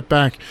 take a step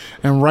back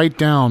and write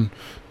down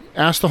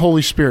Ask the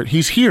Holy Spirit.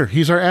 He's here.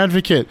 He's our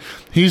advocate.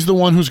 He's the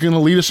one who's going to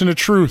lead us into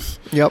truth.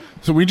 Yep.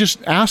 So we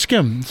just ask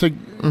him. It's like,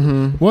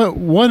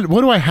 what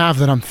do I have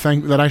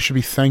that I should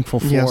be thankful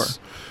for? Yes.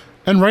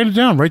 And write it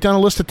down. Write down a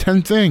list of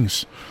 10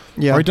 things.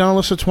 Yeah. Write down a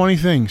list of 20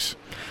 things.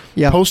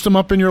 Yeah. Post them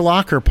up in your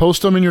locker.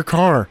 Post them in your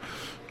car.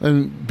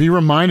 And be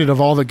reminded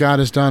of all that God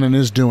has done and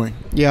is doing.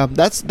 Yeah,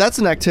 that's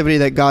an activity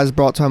that God has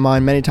brought to my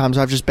mind many times.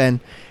 I've just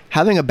been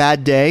having a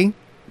bad day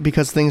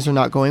because things are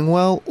not going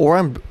well, or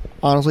I'm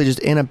honestly just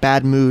in a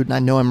bad mood and I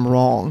know I'm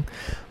wrong.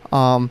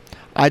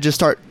 I just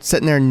start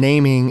sitting there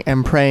naming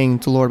and praying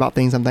to the Lord about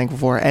things I'm thankful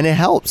for, and it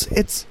helps.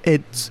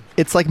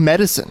 It's like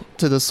medicine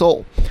to the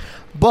soul.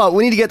 But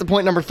we need to get to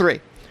point number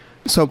 3.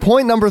 So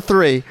point number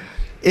 3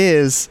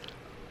 is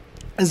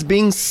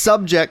being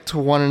subject to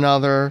one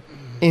another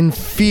in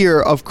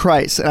fear of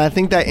Christ. And I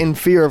think that in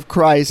fear of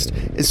Christ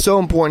is so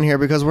important here,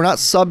 because we're not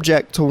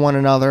subject to one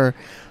another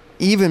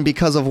even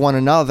because of one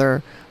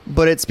another,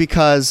 but it's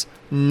because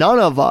none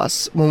of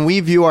us, when we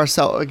view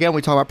ourselves, again,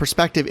 we talk about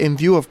perspective, in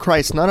view of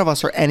Christ, none of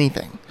us are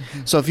anything.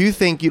 So if you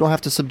think you don't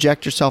have to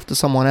subject yourself to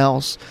someone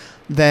else,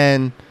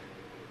 then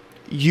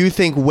you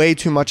think way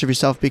too much of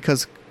yourself,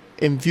 because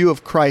in view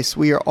of Christ,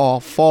 we are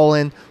all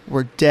fallen,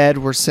 we're dead,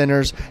 we're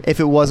sinners, if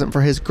it wasn't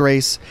for his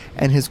grace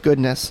and his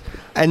goodness.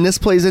 And this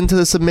plays into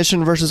the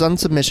submission versus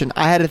unsubmission.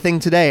 I had a thing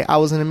today. I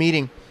was in a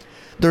meeting.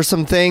 There's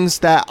some things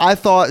that I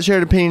thought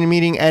shared opinion in a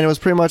meeting, and it was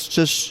pretty much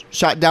just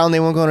shot down.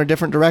 They won't go in a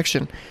different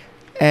direction.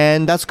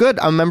 And that's good.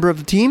 I'm a member of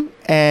the team,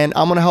 and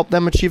I'm going to help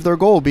them achieve their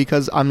goal,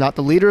 because I'm not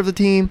the leader of the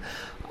team.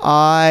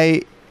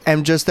 I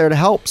am just there to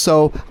help.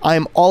 So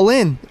I'm all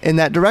in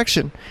that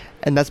direction.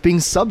 And that's being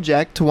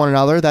subject to one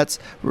another. That's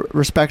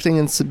respecting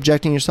and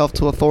subjecting yourself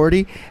to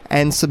authority,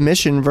 and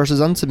submission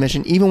versus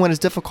unsubmission, even when it's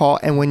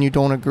difficult and when you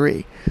don't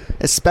agree,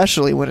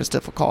 especially when it's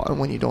difficult and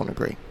when you don't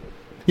agree.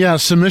 Yeah,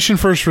 submission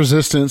first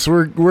resistance.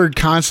 We're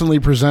constantly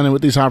presented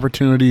with these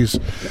opportunities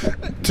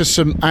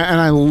to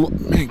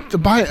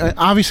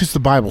obviously it's the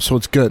Bible, so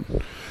it's good.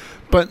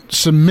 But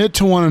submit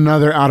to one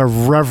another out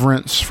of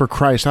reverence for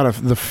Christ, out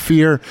of the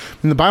fear.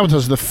 The Bible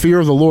tells us the fear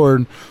of the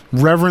Lord,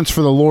 reverence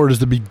for the Lord is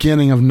the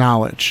beginning of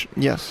knowledge.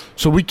 Yes.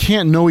 So we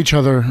can't know each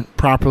other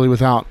properly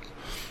without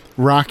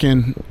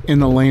rocking in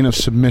the lane of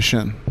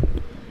submission.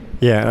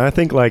 Yeah, and I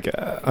think,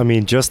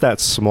 just that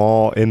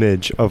small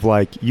image of,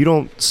 you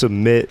don't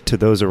submit to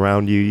those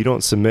around you. You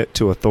don't submit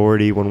to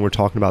authority when we're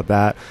talking about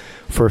that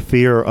for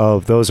fear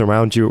of those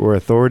around you or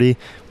authority.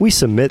 We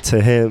submit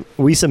to him.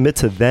 We submit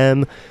to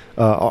them,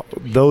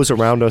 those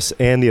around us,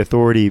 and the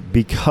authority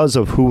because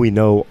of who we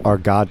know our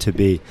God to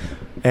be.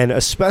 And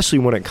especially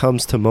when it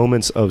comes to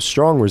moments of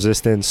strong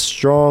resistance,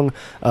 strong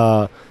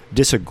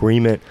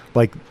disagreement,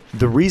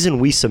 the reason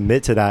we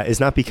submit to that is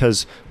not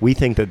because we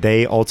think that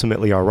they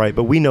ultimately are right,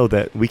 but we know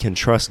that we can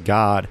trust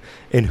God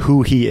in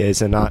who he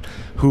is and not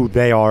who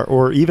they are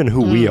or even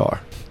who we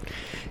are.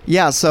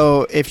 Yeah,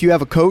 so if you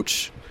have a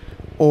coach,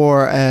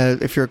 or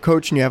if you're a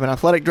coach and you have an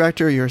athletic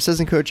director, you're an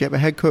assistant coach, you have a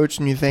head coach,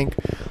 and you think,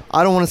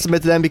 I don't want to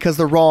submit to them because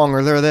they're wrong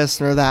or they're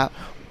this or they're that.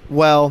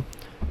 Well,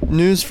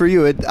 news for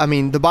you.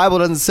 The Bible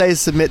doesn't say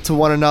submit to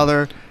one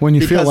another when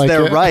you because feel like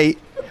they're it. right,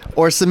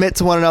 or submit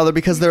to one another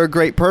because they're a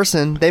great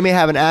person. They may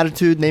have an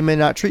attitude and they may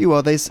not treat you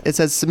well. It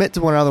says submit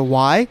to one another.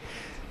 Why?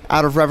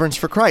 Out of reverence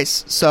for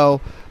Christ. So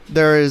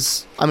there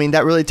is,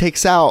 that really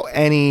takes out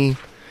any...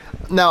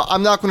 Now,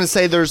 I'm not going to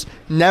say there's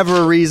never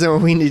a reason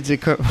when we need to...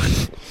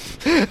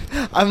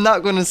 I'm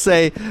not going to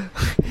say...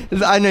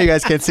 I know you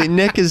guys can't see.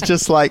 Nick is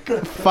just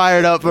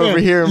fired up over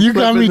here. You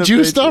got me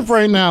juiced up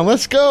right now.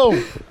 Let's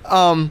go.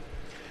 I'm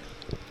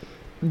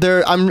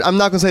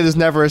not going to say there's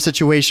never a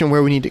situation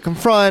where we need to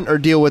confront or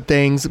deal with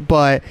things,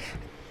 but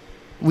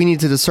we need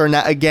to discern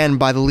that, again,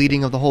 by the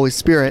leading of the Holy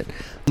Spirit,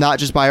 not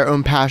just by our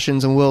own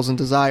passions and wills and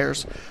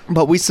desires.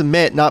 But we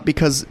submit not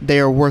because they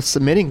are worth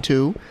submitting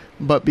to,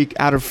 but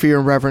out of fear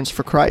and reverence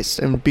for Christ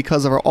and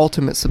because of our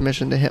ultimate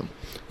submission to him.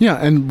 Yeah,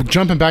 and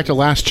jumping back to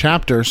last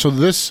chapter. So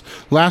this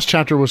last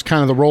chapter was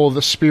kind of the role of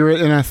the Spirit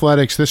in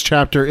athletics. This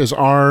chapter is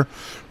our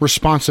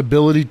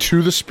responsibility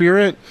to the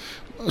Spirit.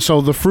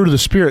 So the fruit of the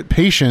Spirit,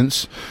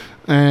 patience,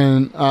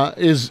 and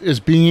is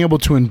being able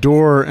to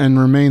endure and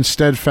remain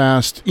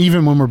steadfast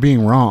even when we're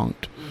being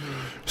wronged.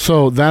 Mm-hmm.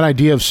 So that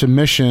idea of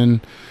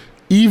submission,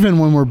 even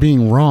when we're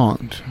being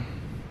wronged.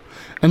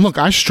 And look,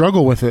 I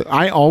struggle with it.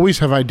 I always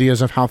have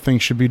ideas of how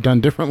things should be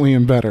done differently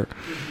and better.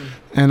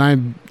 Mm-hmm. And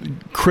I'm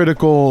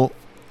critical.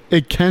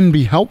 It can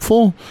be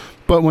helpful,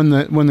 but when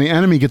the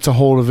enemy gets a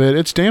hold of it,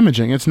 it's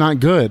damaging. It's not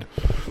good.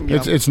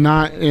 Yep. It's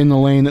not in the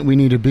lane that we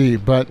need to be.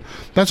 But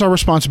that's our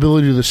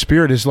responsibility to the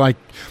Spirit, is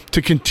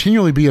to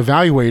continually be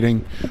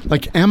evaluating,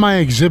 am I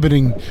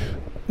exhibiting,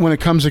 when it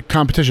comes to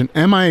competition,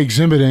 am I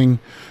exhibiting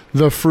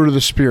the fruit of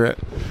the Spirit?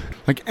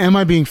 Am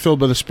I being filled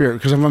by the Spirit?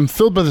 Because if I'm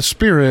filled by the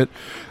Spirit,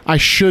 I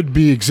should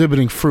be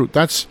exhibiting fruit.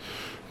 That's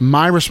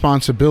my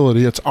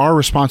responsibility. It's our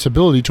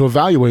responsibility to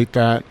evaluate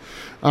that.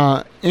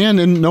 And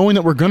in knowing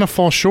that we're going to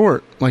fall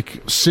short,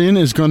 like sin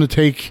is going to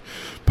take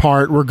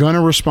part. We're going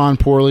to respond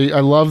poorly. I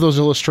love those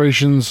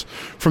illustrations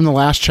from the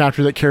last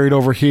chapter that carried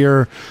over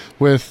here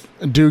with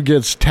a dude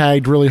gets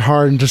tagged really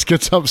hard and just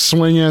gets up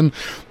swinging,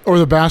 or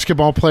the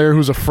basketball player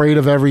who's afraid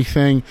of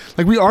everything.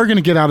 Like, we are going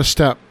to get out of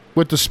step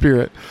with the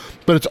Spirit,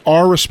 but it's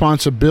our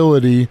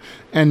responsibility.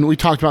 And we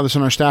talked about this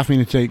in our staff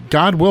meeting today.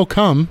 God will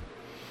come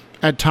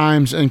at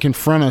times and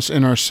confront us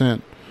in our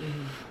sin.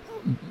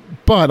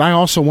 But I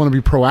also want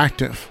to be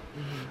proactive.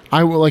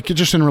 I will, like,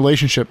 just in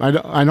relationship,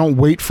 I don't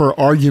wait for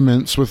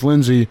arguments with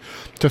Lindsay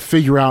to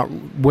figure out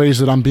ways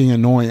that I'm being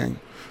annoying,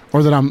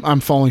 or that I'm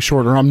falling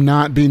short, or I'm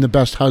not being the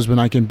best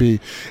husband I can be.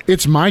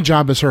 It's my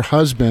job as her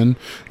husband,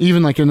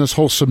 even like in this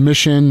whole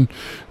submission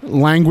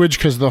language,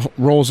 because the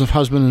roles of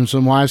husbands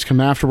and wives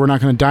come after. We're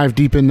not going to dive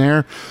deep in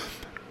there.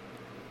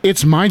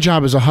 It's my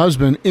job as a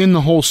husband in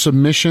the whole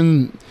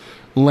submission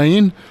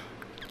lane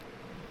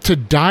to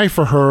die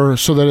for her,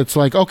 so that it's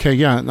like, okay,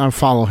 yeah, I'll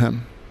follow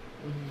him.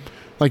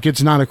 Like,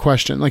 it's not a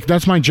question. Like,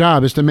 that's my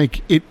job, is to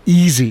make it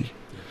easy.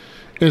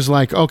 Is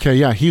like, okay,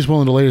 yeah, he's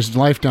willing to lay his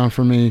life down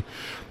for me.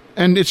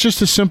 And it's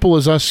just as simple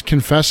as us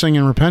confessing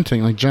and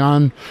repenting. Like 1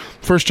 John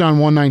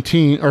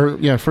 1:19, or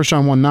 1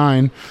 John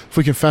 1:9, if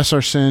we confess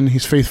our sin,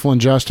 he's faithful and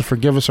just to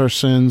forgive us our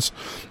sins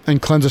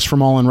and cleanse us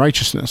from all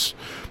unrighteousness.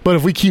 But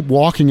if we keep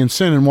walking in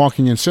sin and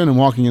walking in sin and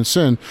walking in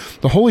sin,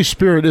 the Holy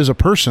Spirit is a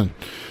person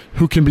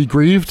who can be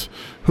grieved,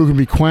 who can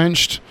be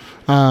quenched,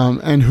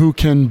 and who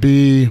can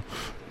be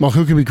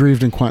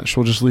grieved and quenched.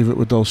 We'll just leave it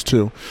with those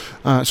two.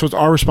 So it's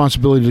our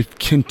responsibility to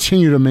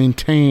continue to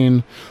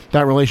maintain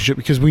that relationship,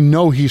 because we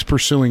know he's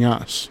pursuing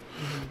us.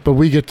 But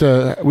we get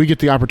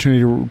the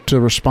opportunity to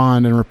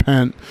respond and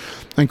repent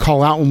and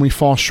call out when we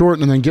fall short,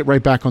 and then get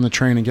right back on the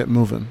train and get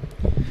moving.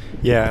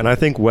 Yeah, and I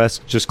think Wes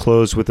just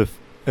closed with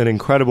an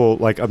incredible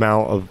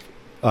amount of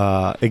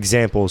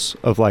examples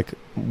of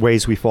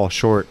ways we fall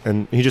short,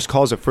 and he just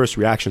calls it first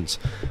reactions.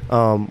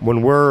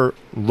 When we're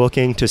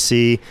looking to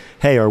see,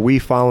 hey, are we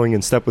following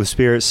in step with the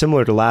Spirit,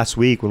 similar to last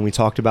week when we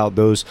talked about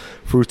those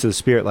fruits of the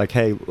Spirit, like,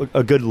 hey,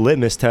 a good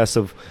litmus test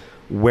of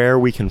where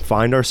we can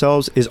find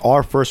ourselves is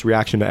our first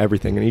reaction to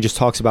everything. And he just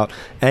talks about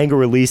anger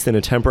released in a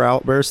temper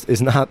outburst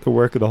is not the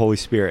work of the Holy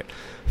Spirit.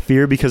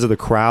 Fear because of the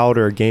crowd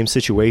or a game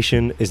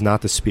situation is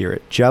not the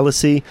Spirit.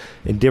 Jealousy,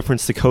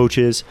 indifference to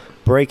coaches,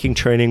 breaking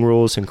training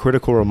rules, and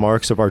critical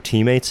remarks of our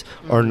teammates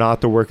are not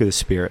the work of the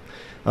Spirit.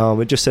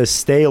 It just says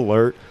stay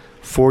alert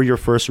for your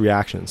first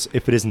reactions.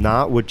 If it is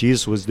not what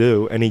Jesus was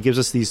do, and he gives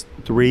us these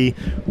 3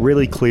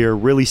 really clear,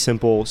 really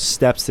simple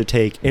steps to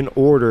take in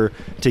order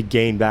to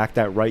gain back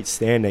that right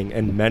standing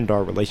and mend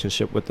our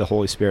relationship with the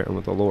Holy Spirit and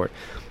with the Lord.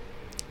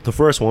 The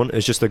first one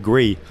is just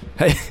agree.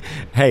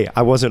 Hey,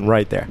 I wasn't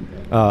right there.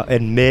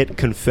 Admit,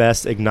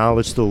 confess,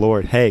 acknowledge to the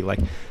Lord. Hey,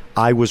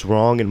 I was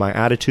wrong in my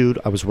attitude.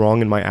 I was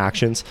wrong in my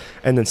actions.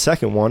 And then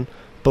second one,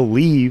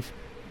 believe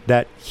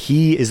that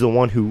he is the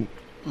one who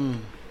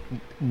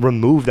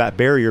remove that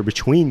barrier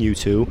between you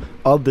two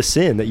of the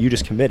sin that you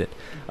just committed.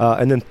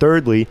 And then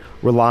thirdly,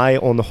 rely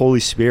on the Holy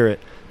Spirit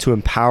to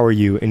empower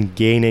you in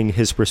gaining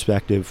his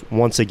perspective,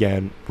 once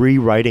again,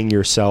 rewriting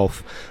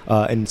yourself,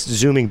 and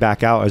zooming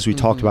back out, as we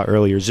talked about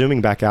earlier,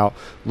 zooming back out,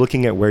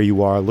 looking at where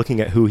you are,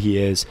 looking at who he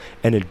is,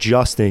 and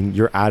adjusting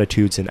your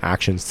attitudes and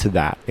actions to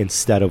that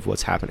instead of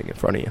what's happening in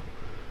front of you.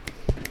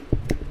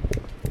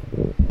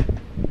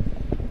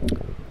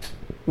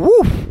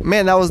 Woo!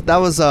 Man, that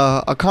was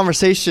a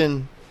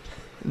conversation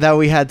that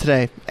we had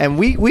today, and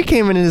we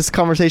came into this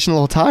conversation a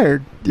little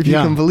tired, if you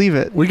can believe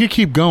it. We could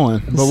keep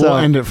going, but we'll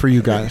end it for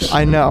you guys.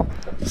 I know.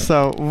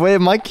 So it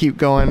might keep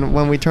going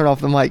when we turn off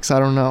the mics. I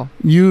don't know.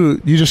 You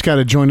just got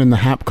to join in the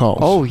HAP calls.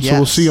 Oh, yes. So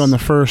we'll see you on the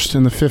 1st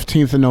and the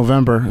 15th of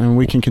November, and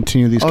we can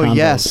continue these convos. Oh,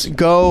 yes.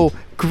 Go.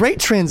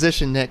 Great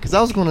transition, Nick, because I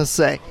was going to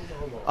say,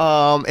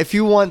 if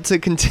you want to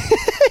continue...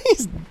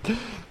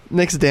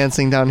 Nick's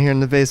dancing down here in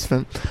the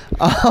basement.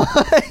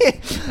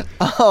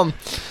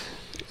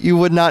 You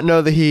would not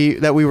know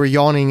that we were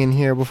yawning in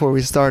here before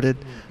we started.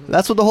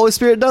 That's what the Holy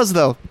Spirit does,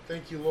 though.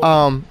 Thank you,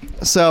 Lord.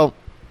 So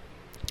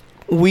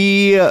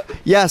we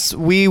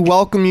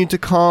welcome you to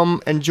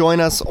come and join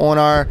us on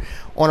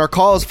our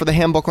calls for the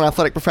Handbook on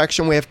Athletic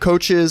Perfection. We have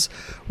coaches,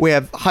 we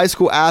have high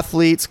school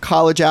athletes,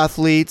 college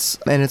athletes,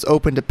 and it's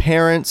open to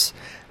parents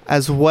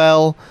as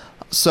well.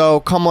 So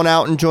come on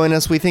out and join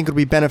us. We think it would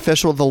be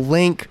beneficial. The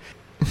link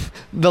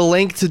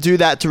to do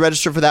that, to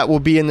register for that,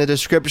 will be in the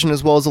description,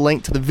 as well as a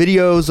link to the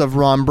videos of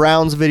Ron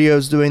Brown's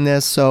videos doing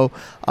this. So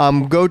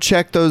go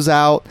check those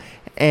out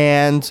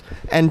and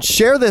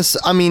share this.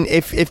 I mean,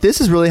 if this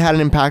has really had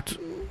an impact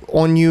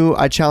on you,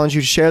 I challenge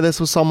you to share this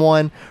with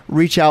someone,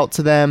 reach out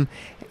to them.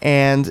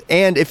 And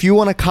if you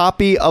want a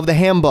copy of the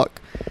handbook,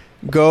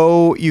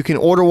 you can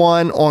order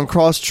one on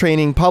Cross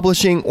Training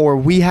Publishing, or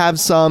we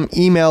have some.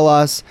 Email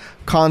us,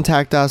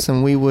 contact us,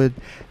 and we would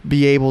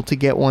be able to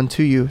get one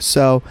to you.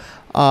 So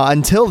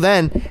until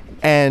then,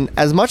 And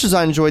as much as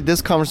I enjoyed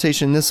this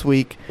conversation this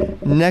week,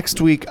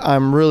 next week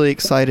I'm really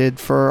excited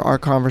for our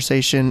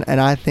conversation, and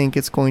I think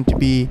it's going to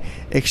be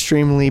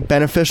extremely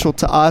beneficial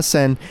to us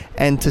and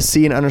to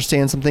see and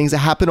understand some things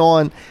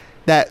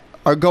that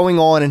are going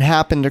on and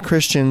happen to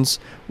Christians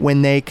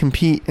when they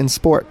compete in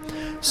sport.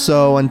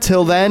 So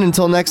until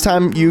next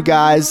time, you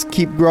guys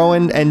keep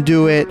growing and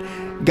do it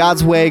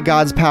God's way,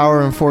 God's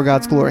power, and for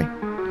God's glory.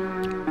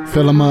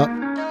 Fill them up.